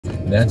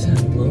That's how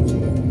love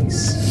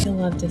works. You'll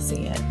love to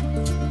see it.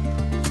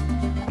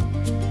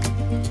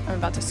 I'm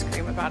about to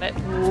scream about it.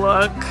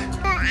 Look.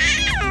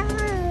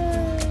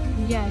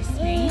 Yes,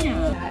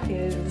 ma'am. That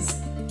is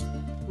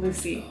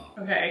Lucy.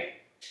 Okay.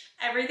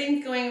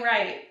 Everything's going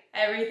right.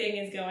 Everything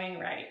is going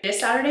right. This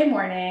Saturday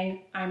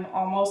morning, I'm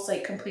almost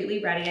like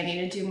completely ready. I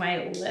need to do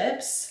my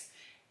lips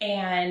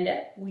and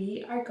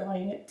we are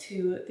going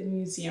to the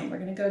museum. We're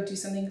gonna go do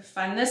something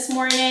fun this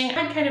morning. I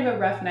had kind of a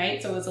rough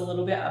night, so it was a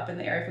little bit up in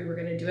the air if we were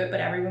gonna do it, but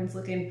everyone's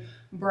looking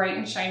bright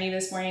and shiny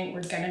this morning.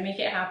 We're gonna make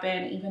it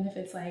happen, even if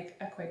it's like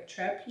a quick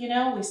trip, you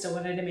know? We still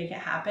wanted to make it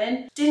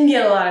happen. Didn't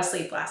get a lot of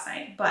sleep last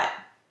night, but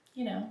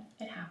you know,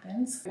 it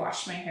happens. I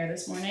washed my hair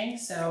this morning,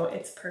 so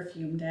it's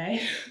perfume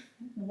day.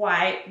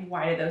 Why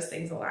do those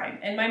things align?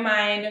 In my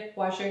mind,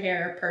 wash your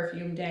hair,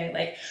 perfume day.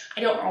 Like,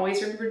 I don't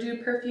always remember to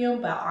do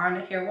perfume, but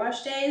on hair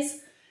wash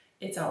days,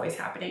 it's always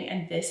happening.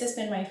 And this has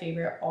been my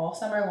favorite all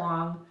summer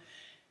long.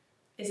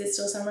 Is it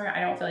still summer? I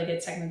don't feel like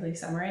it's technically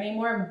summer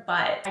anymore,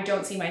 but I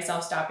don't see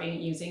myself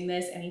stopping using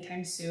this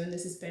anytime soon.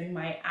 This has been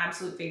my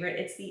absolute favorite.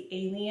 It's the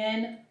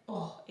Alien,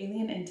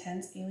 Alien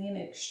Intense, Alien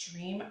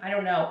Extreme. I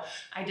don't know.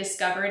 I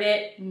discovered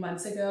it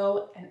months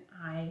ago and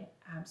I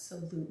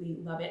absolutely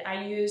love it.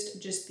 I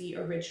used just the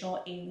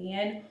original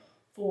Alien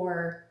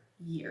for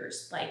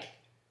years, like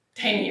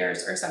 10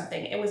 years or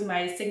something. It was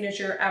my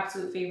signature,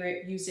 absolute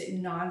favorite, used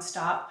it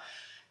nonstop.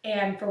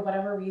 And for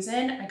whatever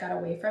reason, I got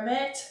away from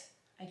it.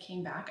 I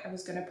came back, I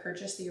was gonna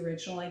purchase the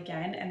original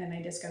again, and then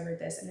I discovered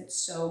this and it's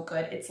so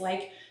good. It's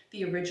like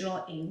the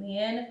original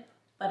Alien,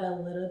 but a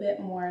little bit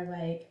more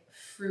like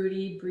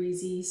fruity,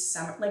 breezy,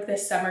 summer, like the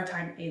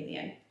summertime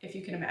Alien, if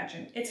you can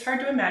imagine. It's hard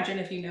to imagine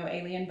if you know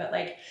Alien, but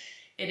like,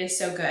 it is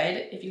so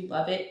good. If you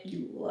love it,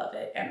 you love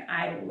it, and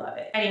I love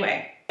it.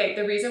 Anyway,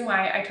 the reason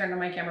why I turned on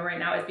my camera right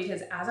now is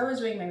because as I was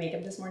doing my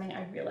makeup this morning,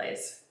 I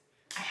realized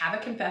I have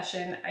a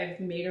confession. I've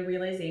made a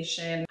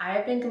realization. I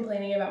have been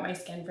complaining about my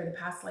skin for the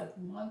past like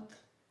month,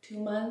 2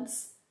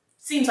 months.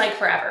 Seems like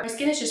forever. My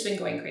skin has just been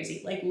going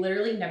crazy, like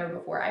literally never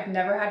before. I've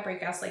never had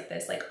breakouts like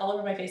this, like all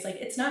over my face. Like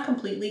it's not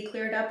completely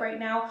cleared up right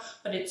now,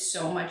 but it's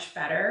so much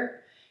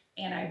better.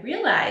 And I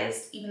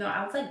realized, even though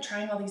I was like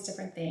trying all these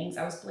different things,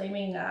 I was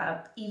blaming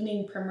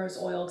evening primrose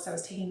oil because I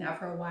was taking that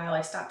for a while.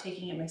 I stopped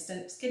taking it. My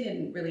skin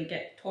didn't really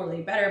get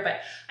totally better,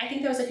 but I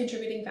think that was a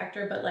contributing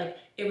factor, but like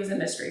it was a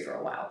mystery for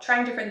a while.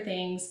 Trying different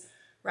things,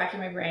 racking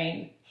my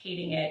brain,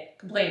 hating it,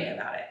 complaining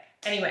about it.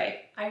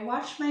 Anyway, I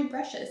washed my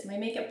brushes, my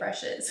makeup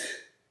brushes,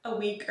 a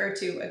week or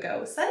two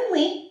ago.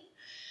 Suddenly,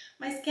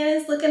 my skin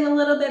is looking a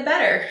little bit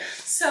better.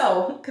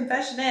 So,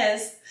 confession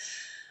is,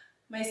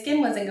 my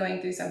skin wasn't going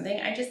through something.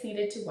 I just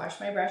needed to wash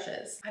my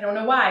brushes. I don't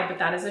know why, but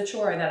that is a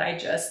chore that I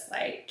just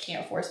like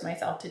can't force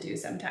myself to do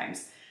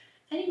sometimes.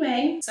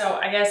 Anyway, so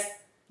I guess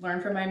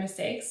learn from my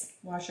mistakes,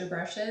 wash your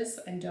brushes,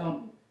 and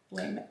don't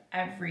blame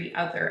every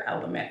other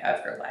element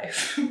of your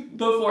life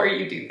before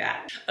you do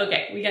that.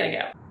 Okay, we gotta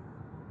go.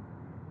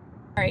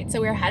 All right,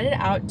 so we're headed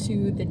out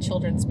to the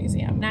Children's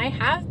Museum. And I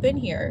have been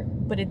here,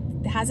 but it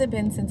hasn't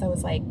been since I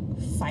was like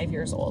 5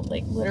 years old.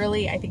 Like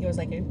literally, I think it was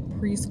like a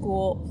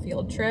preschool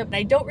field trip.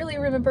 I don't really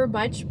remember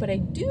much, but I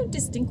do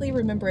distinctly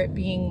remember it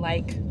being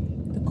like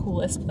the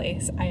coolest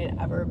place I had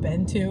ever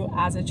been to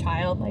as a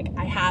child. Like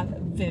I have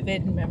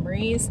vivid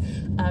memories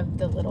of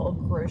the little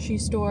grocery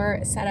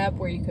store setup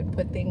where you could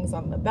put things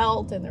on the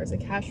belt and there was a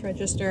cash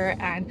register,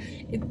 and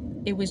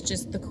it was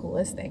just the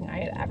coolest thing I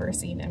had ever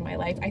seen in my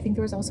life. I think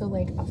there was also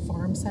like a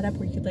farm setup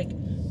where you could like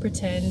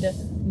pretend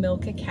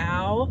milk a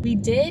cow. We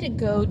did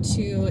go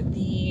to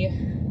the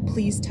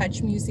Please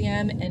Touch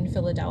Museum in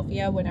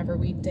Philadelphia whenever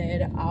we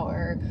did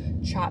our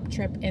shop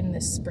trip in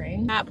the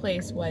spring. That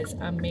place was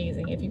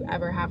amazing. If you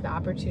ever have the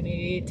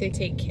opportunity to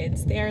take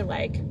kids there,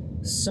 like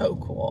so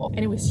cool.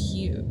 And it was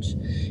huge.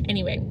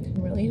 Anyway,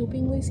 I'm really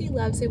hoping Lucy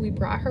loves it. We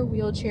brought her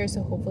wheelchair,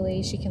 so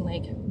hopefully she can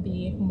like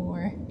be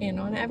more in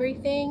on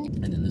everything.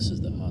 And then this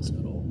is the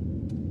hospital.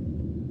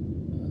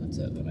 That's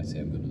it. When I say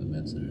I'm going to the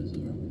med center, this is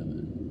where I'm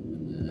coming.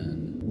 And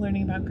then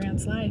learning about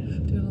Grant's life,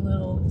 doing a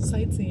little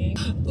sightseeing.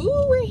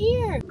 Ooh, we're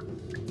here.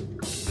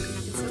 It's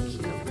so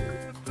cute.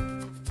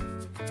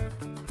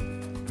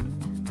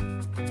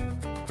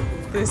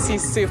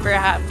 Lucy's super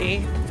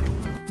happy.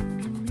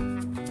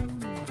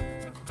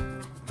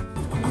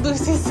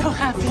 Lucy's so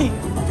happy. You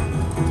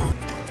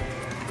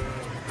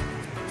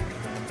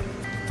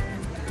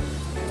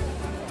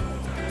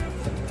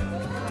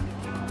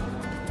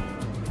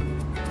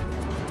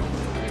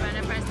want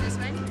to press this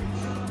one?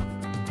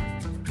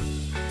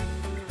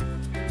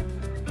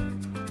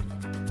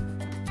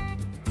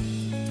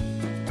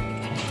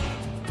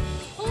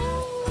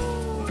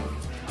 Oh.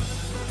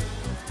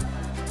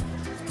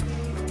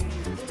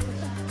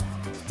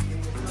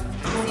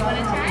 You want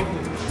to try?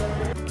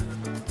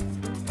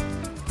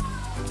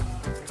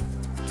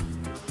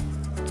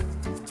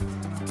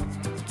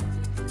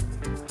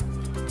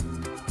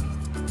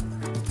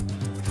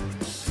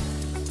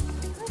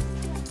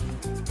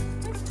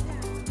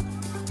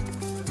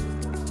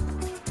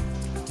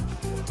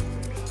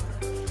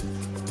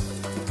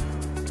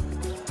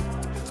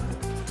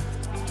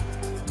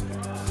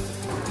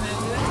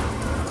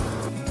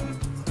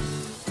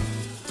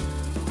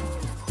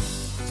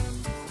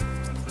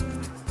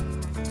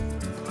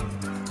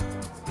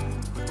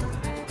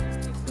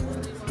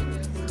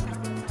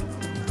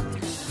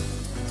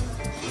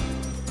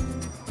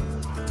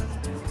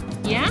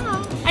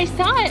 I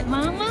saw it,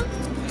 Mama.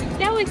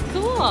 That was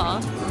cool.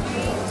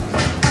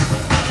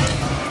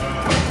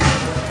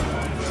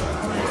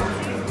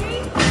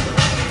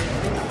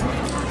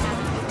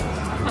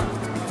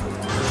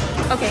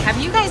 Okay, have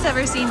you guys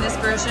ever seen this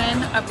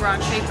version of rock,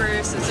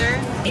 paper, scissors?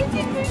 Is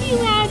it pretty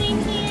loud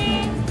in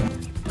here?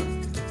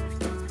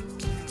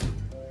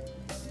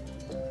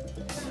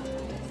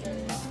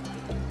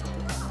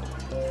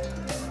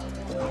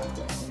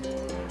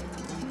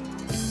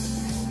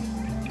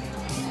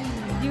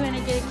 You want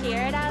to get a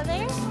carrot out of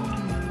there?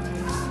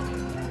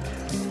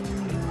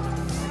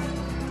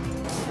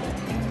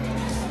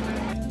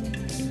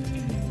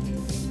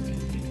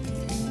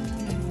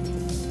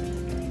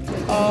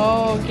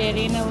 Oh,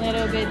 getting a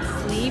little bit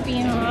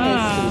sleepy,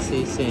 huh?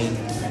 Yes, saying,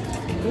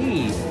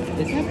 hey,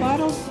 is that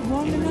bottle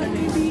long enough,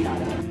 maybe?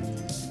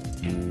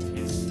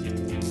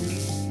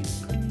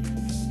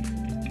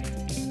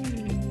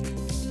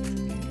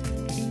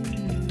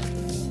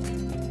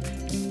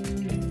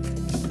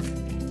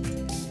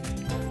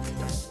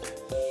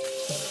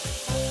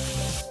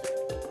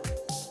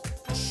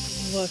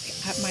 Look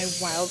at my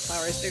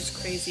wildflowers. There's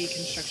crazy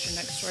construction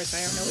next door, so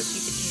I don't know if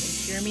you can even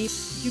hear me.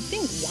 You'd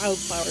think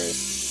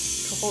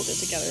wildflowers could hold it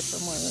together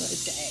for more than a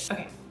day.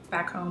 Okay,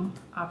 back home,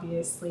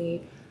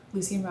 obviously.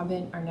 Lucy and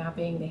Robin are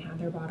napping. They had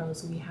their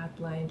bottles. We had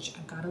lunch.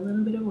 I've got a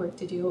little bit of work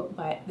to do,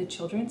 but the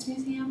Children's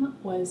Museum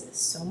was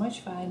so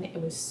much fun.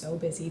 It was so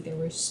busy. There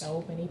were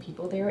so many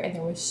people there, and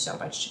there was so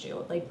much to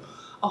do. Like,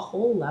 a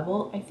whole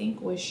level, I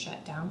think, was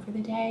shut down for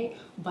the day,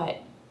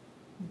 but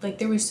like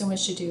there was so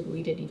much to do that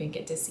we didn't even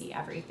get to see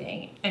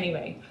everything.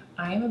 Anyway,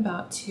 I am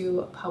about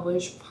to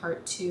publish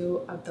part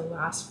 2 of the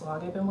last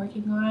vlog I've been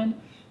working on.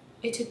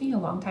 It took me a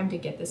long time to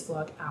get this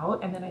vlog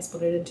out, and then I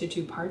split it into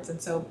 2 parts,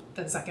 and so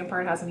the second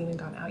part hasn't even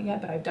gone out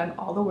yet, but I've done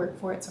all the work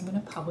for it, so I'm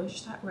gonna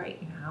publish that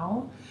right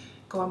now.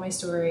 Go on my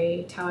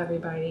story, tell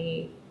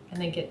everybody,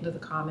 and then get into the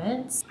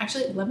comments.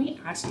 Actually, let me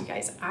ask you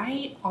guys,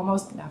 I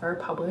almost never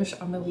publish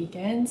on the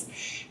weekends,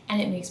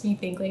 and it makes me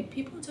think like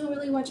people don't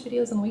really watch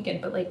videos on the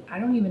weekend, but like I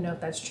don't even know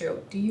if that's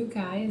true. Do you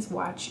guys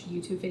watch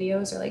YouTube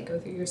videos or like go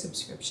through your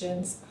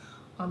subscriptions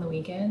on the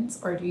weekends,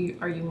 or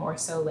are you more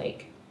so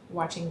like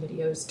watching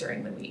videos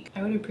during the week?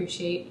 I would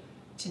appreciate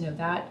to know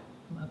that.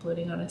 I'm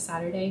uploading on a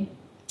Saturday.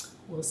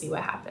 We'll see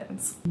what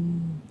happens.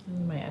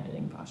 My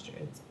editing posture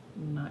is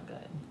not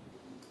good.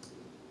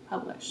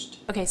 Published.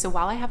 Okay, so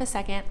while I have a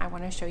second, I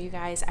want to show you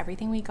guys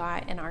everything we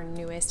got in our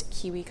newest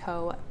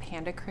KiwiCo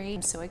Panda Crate.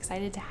 I'm so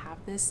excited to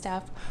have this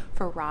stuff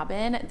for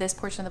Robin. This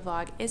portion of the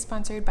vlog is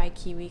sponsored by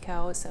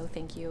KiwiCo, so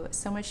thank you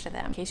so much to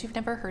them. In case you've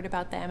never heard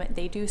about them,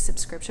 they do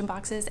subscription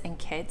boxes and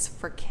kits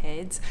for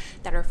kids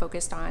that are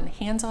focused on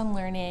hands-on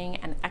learning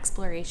and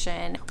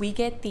exploration. We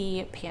get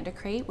the Panda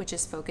Crate, which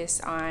is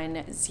focused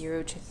on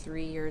 0 to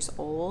 3 years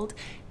old,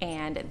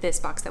 and this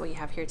box that we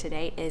have here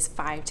today is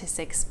 5 to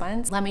 6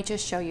 months. Let me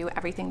just show you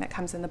everything that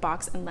comes in the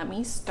box, and let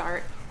me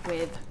start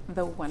with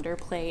the Wonder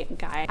Play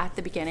guide. At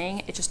the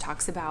beginning, it just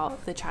talks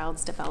about the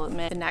child's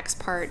development. The next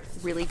part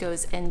really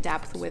goes in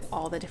depth with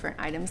all the different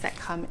items that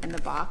come in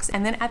the box.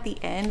 And then at the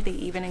end, they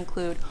even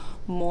include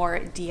more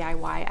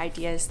DIY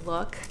ideas.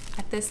 Look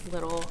at this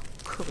little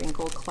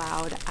crinkle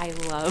cloud. I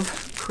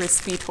love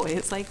crispy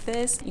toys like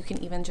this. You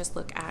can even just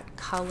look at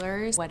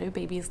colors. What do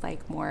babies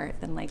like more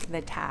than like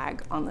the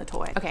tag on the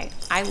toy? Okay,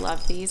 I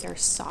love these. They're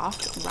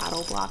soft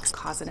rattle blocks,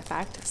 cause and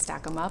effect,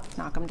 stack them up,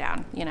 knock them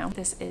down, you know?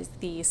 This is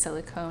the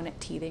silicone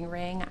teething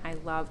ring. I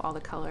love all the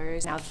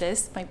colors. Now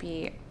this might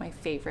be my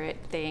favorite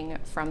thing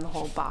from the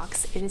whole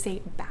box. It is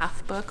a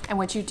bath book, and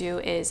what you do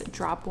is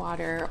drop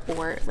water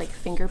or like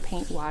finger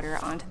paint water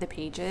onto the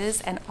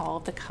pages, and all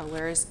of the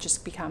colors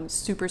just become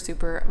super,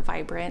 super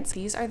vibrant.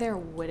 These are their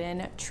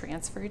wooden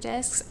transfer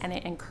discs, and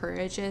it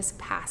encourages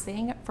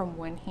passing from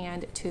one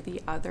hand to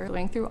the other.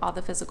 Going through all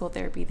the physical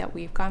therapy that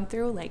we've gone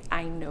through, like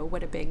I know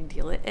what a big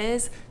deal it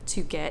is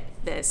to get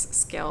this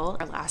skill.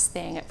 Our last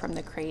thing from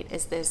the crate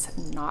is this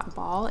knot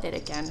ball. It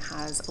again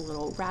has a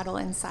little rattle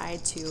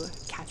inside to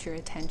catch your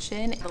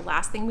attention. The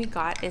last thing we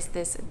got is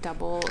this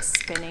double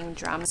spinning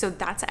drum. So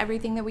that's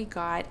everything that we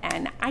got,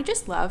 and I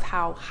just love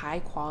how high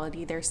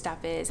quality their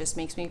stuff is. It just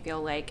makes me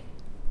feel like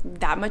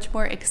that much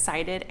more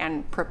excited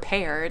and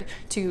prepared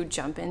to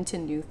jump into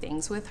new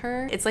things with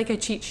her. It's like a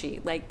cheat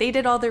sheet. Like they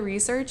did all the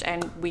research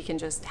and we can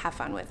just have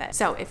fun with it.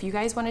 So if you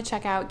guys want to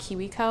check out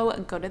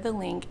KiwiCo, go to the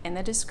link in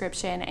the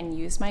description and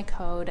use my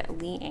code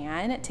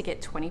LeighAnn to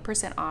get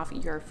 20% off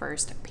your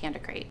first Panda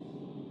Crate.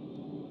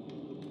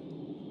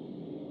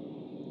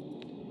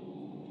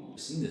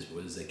 I've seen this,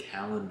 but it's a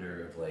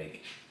calendar of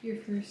like Your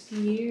first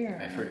year.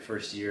 my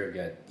first year. I've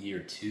got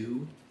year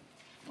 2.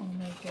 Oh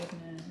my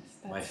goodness.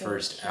 That's My so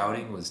first cute.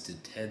 outing was to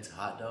Ted's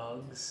Hot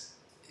Dogs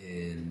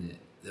in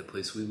the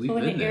place we've Oh,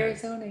 been in there.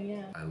 Arizona,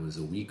 yeah. I was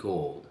a week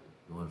old,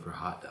 going for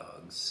hot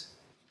dogs.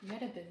 You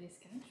had a busy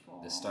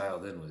schedule. The style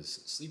then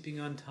was sleeping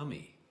on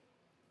tummy.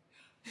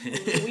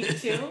 Week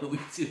 2?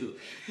 Week 2.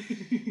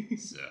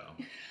 So.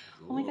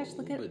 Oh my gosh,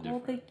 look at all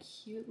different. the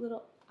cute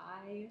little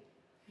I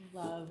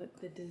love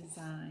the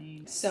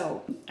design.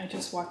 So I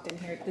just walked in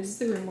here. This is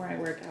the room where I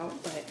work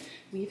out, but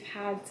We've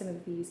had some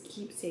of these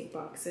keepsake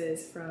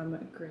boxes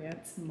from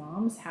Grant's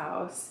mom's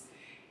house,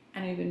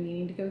 and I've been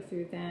meaning to go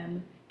through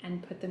them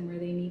and put them where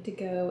they need to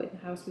go in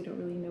the house. We don't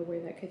really know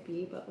where that could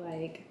be, but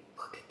like,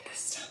 look at this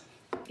stuff.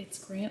 It's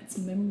Grant's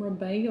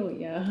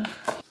memorabilia.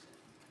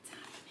 What's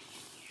happening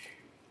here?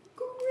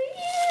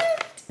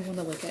 Grant! I want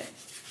to look at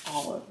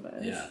all of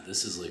this. Yeah,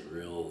 this is like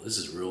this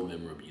is real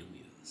memorabilia.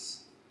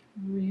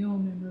 Real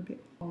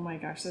memorabilia. Oh my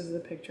gosh, this is a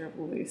picture of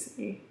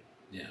Lucy.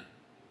 Yeah.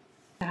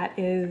 That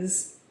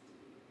is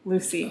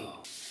Lucy.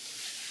 Oh.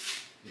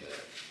 Yeah.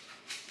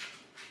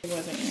 It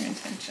wasn't your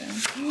intention.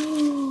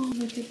 Oh,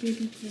 look at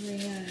baby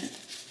Grant.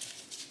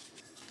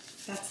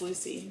 That's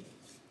Lucy.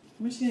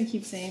 I'm just gonna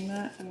keep saying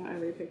that about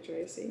every picture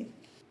I see.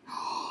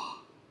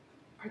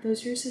 Are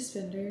those your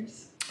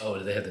suspenders? Oh,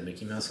 do they have the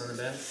Mickey Mouse on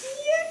the back?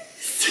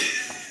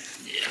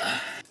 Yes! Yeah.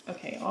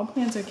 Okay, all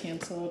plans are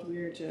canceled.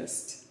 We're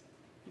just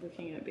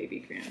looking at baby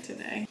Grant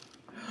today.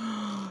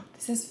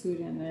 This has food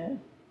in it.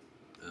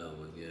 Oh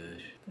my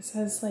gosh. This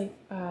has like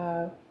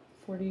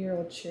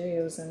 40-year-old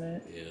Cheerios in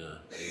it. Yeah,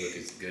 they look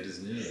as good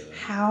as new though.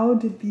 How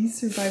did these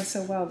survive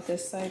so well?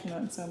 This side,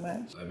 not so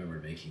much. I remember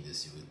making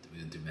this. We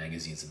went through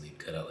magazines and they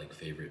cut out like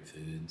favorite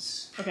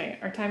foods. Okay,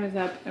 our time is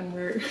up and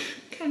we're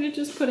kind of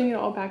just putting it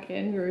all back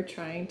in. We were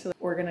trying to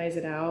organize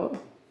it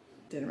out.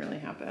 Didn't really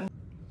happen.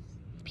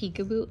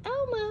 Peekaboo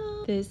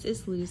Elmo. This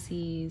is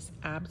Lucy's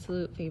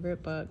absolute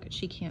favorite book.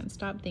 She can't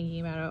stop thinking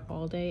about it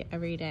all day,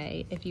 every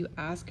day. If you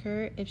ask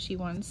her if she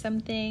wants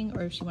something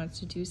or if she wants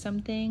to do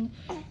something,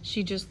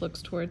 she just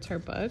looks towards her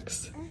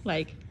books.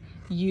 Like,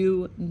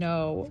 you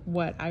know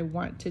what I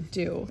want to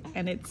do.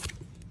 And it's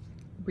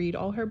read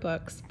all her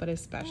books, but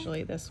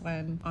especially this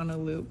one on a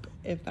loop,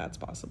 if that's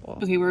possible.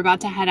 Okay, we're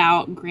about to head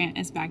out. Grant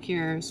is back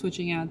here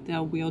switching out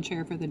the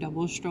wheelchair for the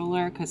double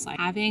stroller because like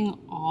having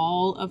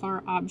all of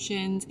our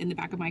options in the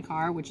back of my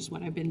car, which is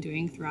what I've been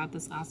doing throughout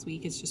this last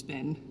week, has just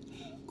been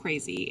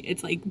crazy.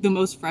 It's like the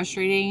most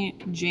frustrating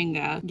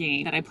Jenga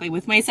game that I play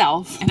with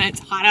myself, and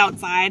it's hot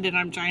outside and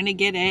I'm trying to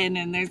get in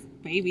and there's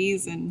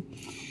babies and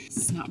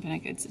this has not been a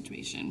good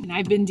situation. And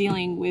I've been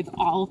dealing with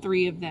all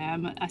three of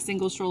them, a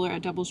single stroller, a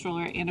double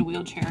stroller, and a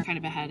wheelchair, kind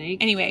of a headache.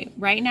 Anyway,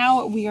 right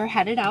now we are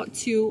headed out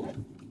to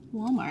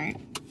Walmart,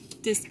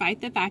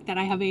 despite the fact that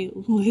I have a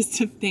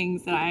list of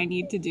things that I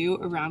need to do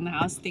around the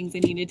house, things I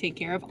need to take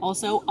care of.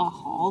 Also a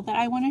haul that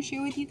I want to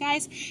share with you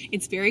guys.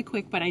 It's very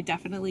quick, but I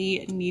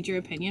definitely need your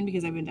opinion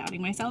because I've been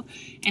doubting myself.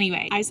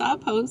 Anyway, I saw a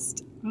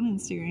post on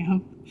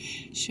Instagram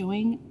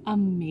showing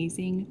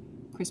amazing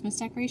Christmas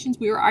decorations.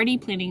 We were already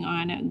planning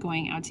on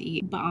going out to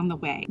eat, but on the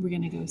way, we're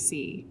gonna go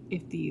see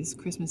if these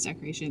Christmas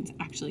decorations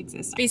actually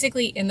exist.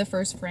 Basically, in the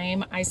first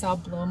frame, I saw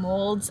blow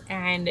molds,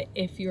 and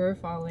if you were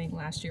following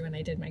last year when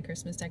I did my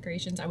Christmas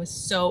decorations, I was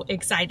so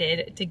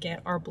excited to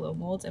get our blow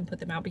molds and put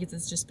them out because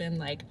it's just been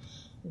like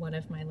one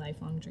of my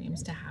lifelong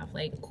dreams to have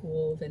like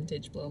cool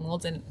vintage blow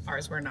molds, and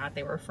ours were not.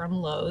 They were from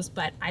Lowe's,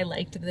 but I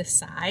liked the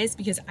size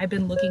because I've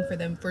been looking for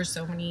them for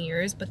so many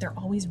years, but they're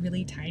always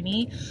really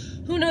tiny.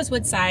 Who knows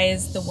what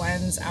size the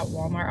ones at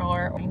Walmart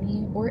are,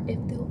 or if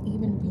they'll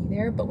even be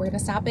there, but we're gonna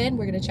stop in,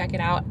 we're gonna check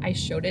it out. I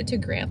showed it to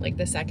Grant like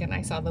the second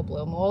I saw the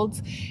blow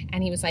molds,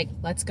 and he was like,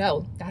 let's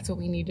go. That's what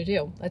we need to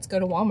do. Let's go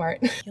to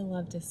Walmart. He'll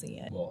love to see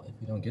it. Well, if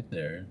we don't get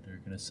there, they're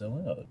gonna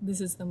sell out.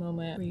 This is the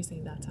moment where you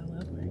say, that's how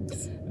love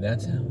works.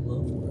 That's how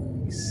love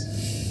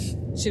works.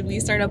 Should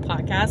we start a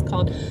podcast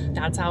called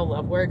That's How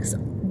Love Works,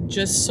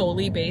 just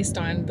solely based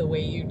on the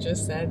way you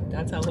just said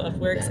that's how love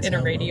works in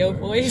a radio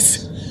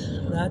voice?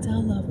 That's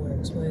how love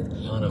works with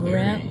on a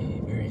Grant.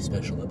 very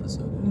special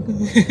episode of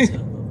That's How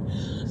Love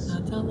Works.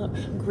 That's how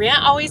love.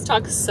 Grant always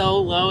talks so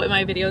low in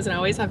my videos, and I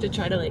always have to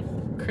try to like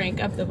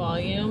crank up the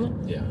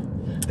volume. Yeah.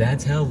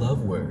 That's how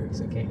love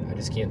works. Okay, I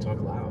just can't talk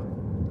loud.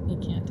 You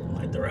can't do it.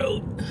 My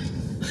throat.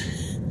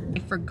 I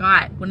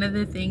forgot one of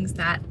the things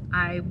that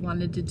I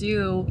wanted to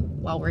do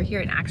while we're here,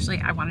 and actually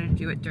I wanted to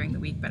do it during the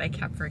week, but I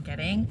kept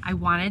forgetting. I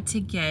wanted to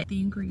get the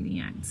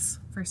ingredients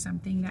for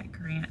something that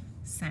Grant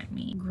sent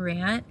me.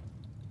 Grant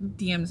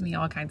DMs me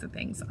all kinds of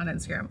things on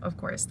Instagram. Of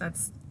course,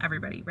 that's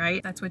everybody,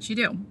 right? That's what you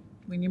do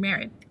when you're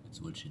married. That's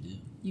what you do.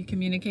 You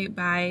communicate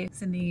by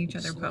sending each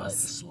other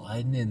posts.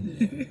 Sliding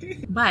in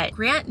there. But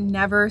Grant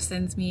never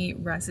sends me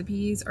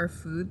recipes or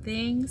food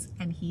things,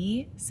 and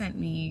he sent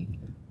me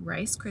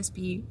Rice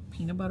Krispie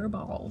peanut butter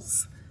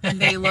balls,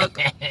 and they look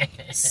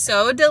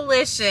so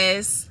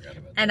delicious,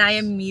 and I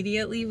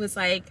immediately was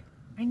like,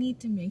 I need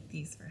to make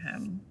these for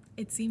him.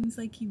 It seems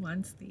like he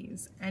wants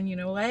these, and you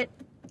know what?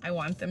 I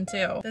want them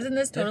too. Doesn't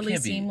this totally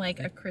seem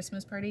like a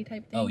Christmas party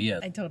type thing? Oh yeah.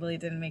 I totally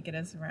didn't make it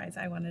a surprise.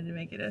 I wanted to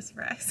make it a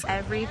surprise.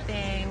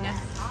 Everything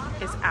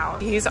is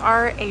out. These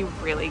are a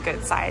really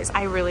good size.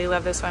 I really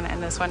love this one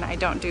and this one. I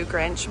don't do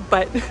Grinch,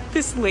 but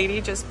this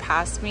lady just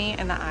passed me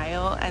in the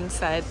aisle and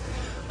said,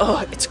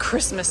 oh, it's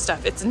Christmas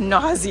stuff. It's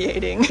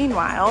nauseating.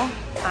 Meanwhile,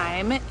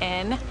 I'm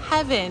in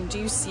heaven. Do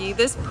you see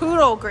this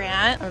poodle,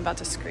 Grant? I'm about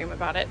to scream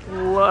about it.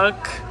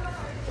 Look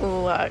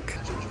Look.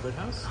 Gingerbread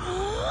house?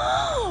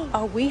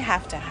 Oh, we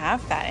have to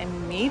have that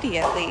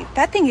immediately.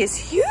 That thing is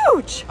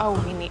huge.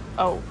 Oh, we need,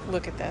 oh,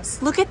 look at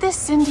this. Look at this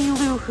Cindy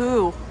Lou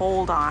Who.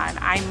 Hold on,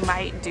 I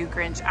might do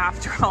Grinch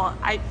after all.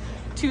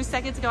 2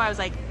 seconds ago, I was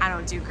like, I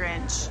don't do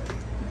Grinch.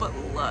 But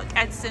look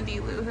at Cindy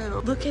Lou Who.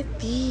 Look at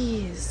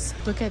these.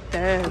 Look at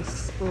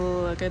this.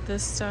 Look at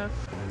this stuff.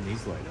 And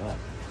these light up.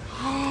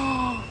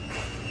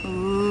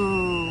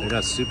 Ooh. They're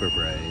not super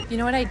bright. You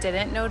know what I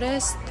didn't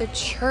notice? The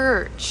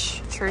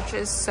church. Church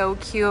is so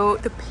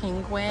cute. The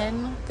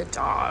penguin, the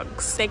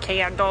dogs, the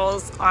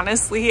candles,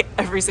 honestly,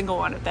 every single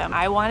one of them.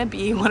 I want to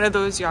be one of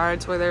those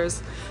yards where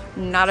there's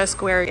not a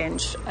square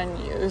inch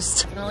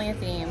unused. Definitely a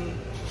theme.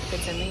 If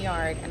it's in the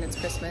yard and it's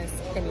Christmas,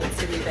 it needs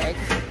to be big.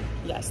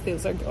 Yes,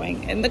 those are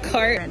going in the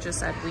cart. And just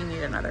said we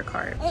need another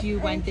cart. Do you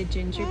want the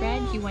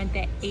gingerbread? You want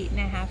the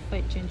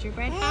 8.5-foot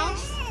gingerbread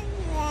house?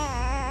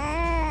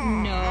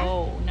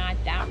 No, not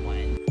that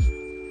one.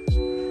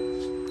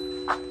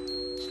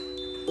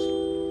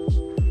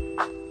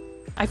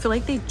 I feel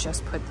like they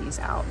just put these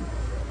out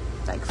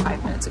like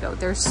 5 minutes ago.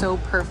 They're so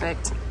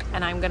perfect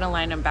and I'm gonna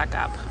line them back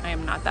up. I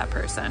am not that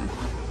person.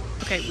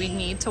 Okay, we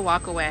need to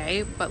walk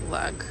away, but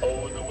look.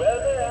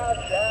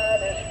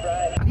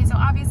 Okay, so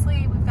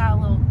obviously we've got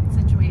a little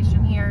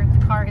situation here.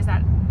 The car is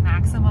at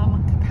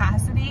maximum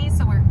capacity,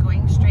 so we're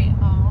going straight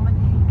home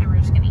and we're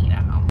just gonna eat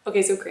at home.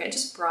 Okay, so Grant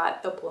just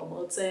brought the blow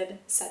molds in,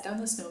 set down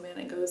the snowman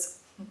and goes,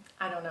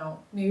 I don't know,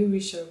 maybe we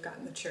should have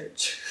gotten the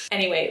church.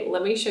 Anyway,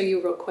 let me show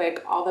you real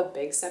quick all the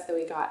big stuff that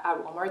we got at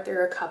Walmart.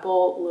 There are a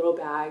couple little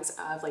bags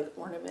of like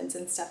ornaments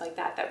and stuff like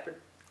that that were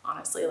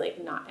honestly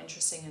like not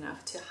interesting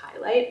enough to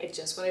highlight. I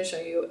just want to show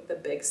you the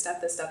big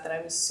stuff, the stuff that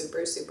I'm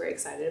super, super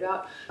excited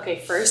about. Okay,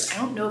 first, I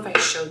don't know if I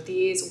showed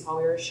these while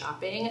we were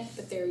shopping,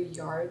 but they're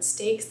yard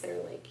stakes.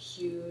 They're like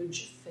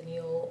huge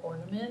finial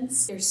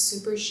ornaments. They're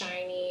super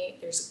shiny.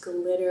 There's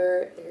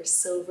glitter, there's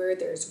silver,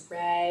 there's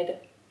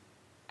red.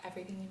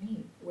 Everything you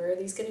need. Where are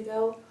these gonna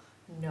go?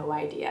 No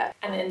idea.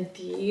 And then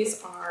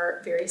these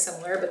are very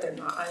similar, but they're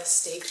not on a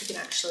stake. You can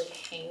actually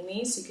hang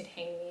these. So you could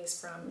hang these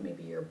from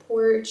maybe your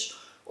porch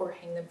or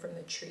hang them from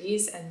the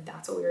trees. And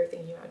that's what we were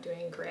thinking about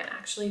doing. Grant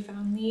actually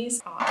found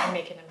these. Oh, I'm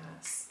making a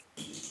mess.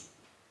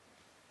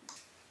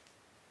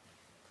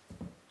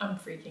 I'm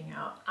freaking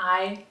out.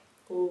 I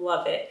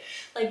love it.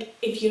 Like,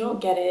 if you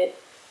don't get it,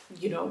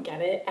 you don't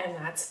get it, and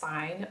that's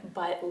fine.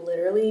 But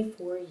literally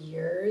for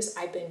years,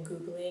 I've been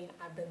Googling,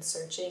 I've been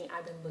searching,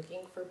 I've been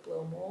looking for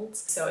blow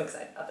molds. So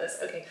excited about this.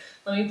 Okay,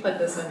 let me plug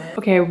this one in.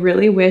 Okay, I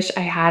really wish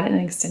I had an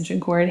extension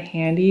cord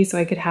handy so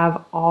I could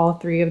have all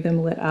 3 of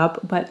them lit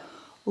up, but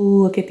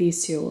look at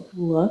these 2.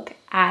 Look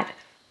at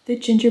the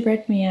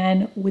gingerbread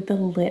man with the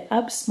lit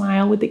up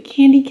smile with the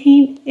candy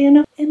cane in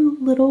a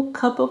little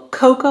cup of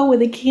cocoa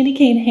with a candy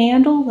cane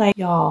handle. Like,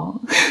 y'all.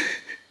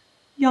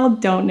 Y'all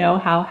don't know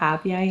how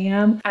happy I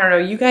am. I don't know,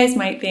 you guys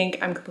might think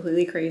I'm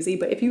completely crazy,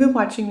 but if you've been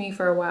watching me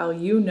for a while,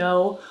 you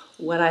know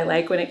what I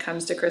like when it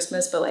comes to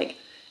Christmas. But like,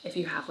 if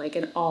you have like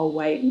an all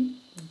white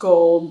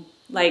gold,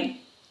 like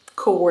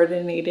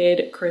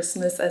coordinated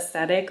Christmas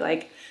aesthetic,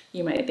 like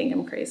you might think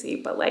I'm crazy,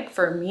 but like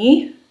for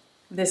me,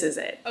 this is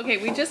it. Okay,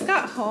 we just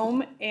got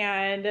home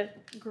and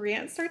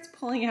Grant starts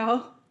pulling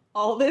out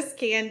all this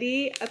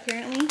candy.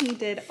 Apparently he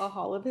did a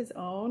haul of his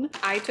own.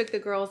 I took the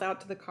girls out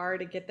to the car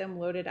to get them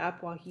loaded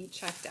up while he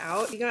checked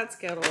out. We got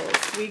Skittles.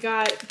 We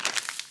got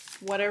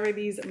whatever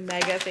these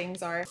mega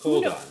things are.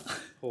 Hold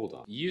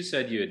on. You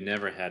said you had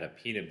never had a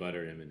peanut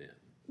butter M&M.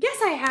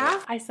 Yes, I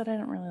have. I said I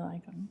don't really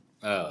like them.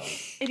 Oh.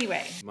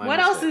 Anyway,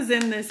 what else is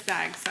in this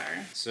bag,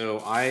 sir?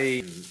 So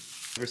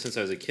ever since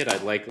I was a kid,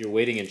 you're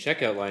waiting in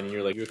checkout line and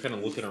you're kind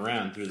of looking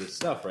around through this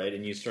stuff, right?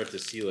 And you start to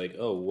see like,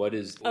 oh, what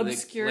is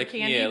obscure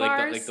candy bars?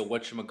 bars? like the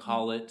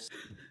whatchamacallit.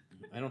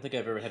 I don't think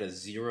I've ever had a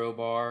Zero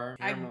bar.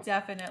 I've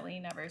definitely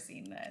never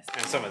seen this.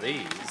 And some of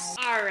these.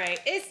 All right,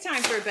 it's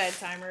time for a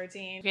bedtime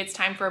routine. It's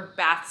time for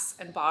baths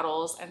and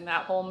bottles and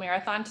that whole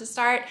marathon to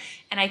start.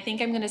 And I think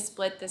I'm gonna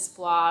split this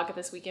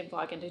weekend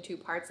vlog into 2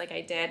 parts like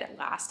I did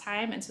last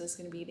time. And so this is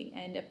gonna be the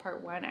end of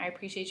part 1. I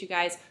appreciate you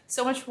guys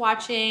so much for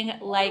watching.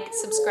 Like,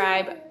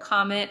 subscribe,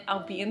 comment.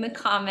 I'll be in the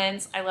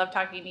comments. I love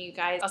talking to you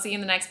guys. I'll see you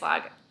in the next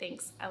vlog.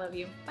 Thanks, I love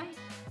you, bye.